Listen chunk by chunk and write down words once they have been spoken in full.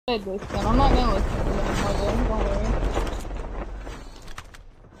this, then I'm not gonna listen to them anymore, though.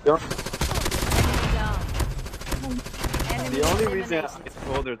 Don't worry. The only reason I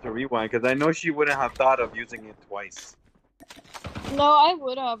told her to rewind, because I know she wouldn't have thought of using it twice. No, I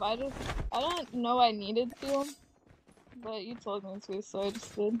would have. I don't know I needed to, but you told me to, so I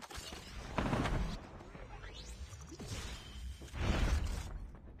just did.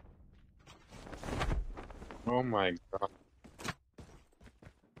 Oh my god.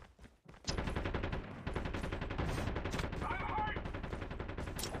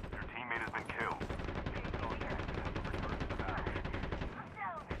 Your teammate has been killed.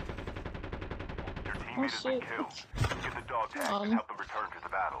 Your teammate has been killed. Get the dog tag and help them return to the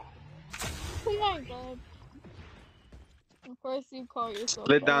battle. Oh my god. Of course you call yourself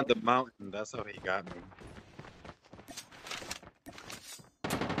Slid down that. the mountain, that's how he got me.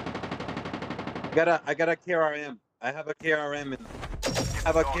 I got a KRM. I have a KRM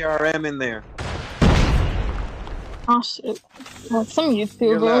in there. Oh shit. Well, some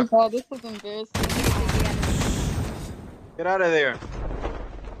YouTuber. God, this is embarrassing. Get out of there.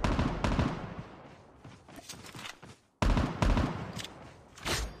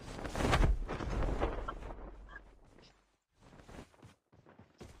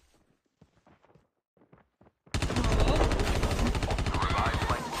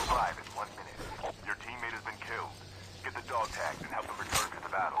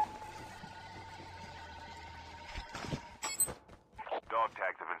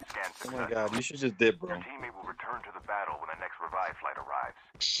 Oh my god, you should just dip, bro. Your teammate will return to the battle when the next revive flight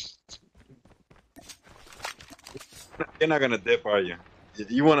arrives. You're not gonna dip, are you?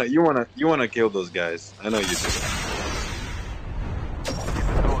 You wanna kill those guys. I know you do.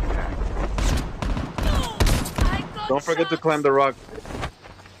 Don't forget to climb the rock.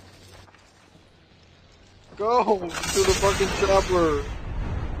 Go to the fucking chopper.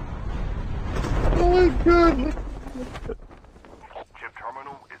 Oh my god. Chip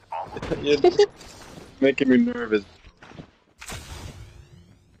terminal is almost. You're making me nervous.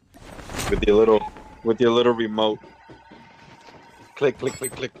 With your little remote. Click, click,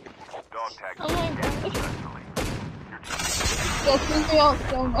 click, click. Dog tag. Oh my god. Stressing me out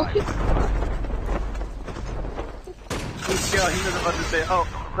so much. Yeah, he was about to say, oh.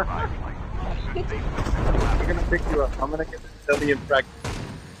 I'm gonna pick you up. I'm gonna get this Italian practice.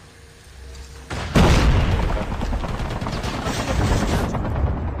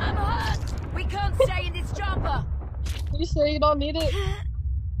 I'm hurt! We can't stay in this chopper! You sure you don't need it?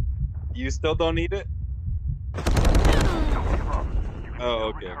 You still don't need it?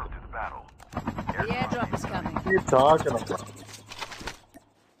 Oh, okay. The airdrop is coming. What are you talking about?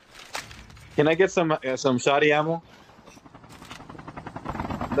 Can I get some shoddy ammo?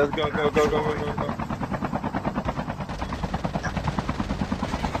 Let's go, go, go, go, go, go, go.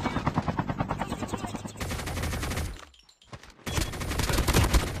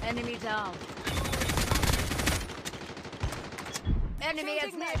 Enemy down. Enemy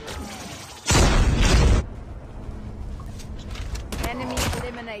is next. Enemy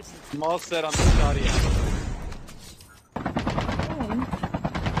eliminated. Small set on the shoddy ammo.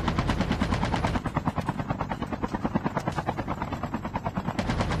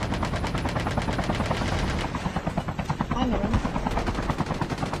 I know.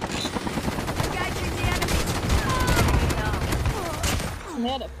 Engaging the enemy. He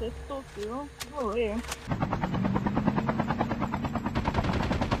had a pistol too. Oh yeah.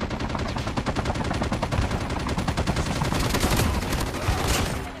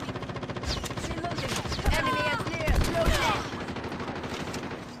 Enemy is near. Close in.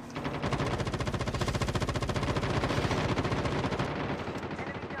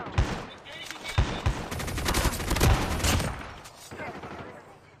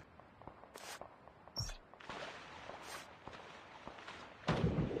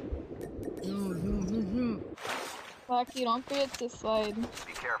 Lucky, don't forget to slide.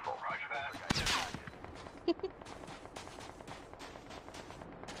 Be careful.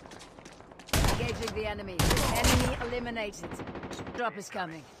 Engaging the enemy. Enemy eliminated. Drop is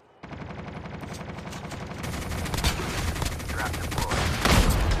coming. Trap deployed.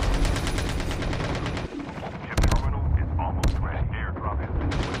 Chip terminal is almost ready. Airdrop is.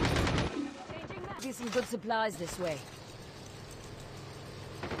 Get some good supplies this way.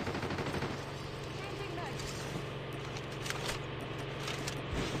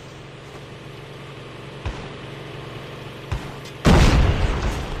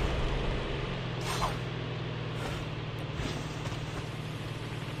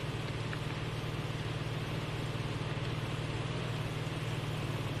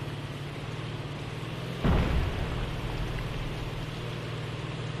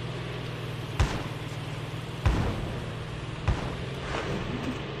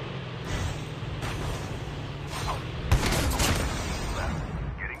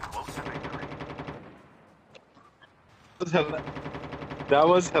 That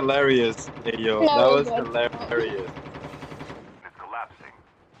was hilarious, hey, yo. No, That it was wasn't. hilarious. It's collapsing.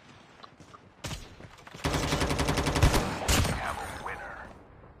 We have a winner.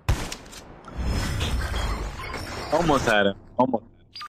 Almost had him. Almost.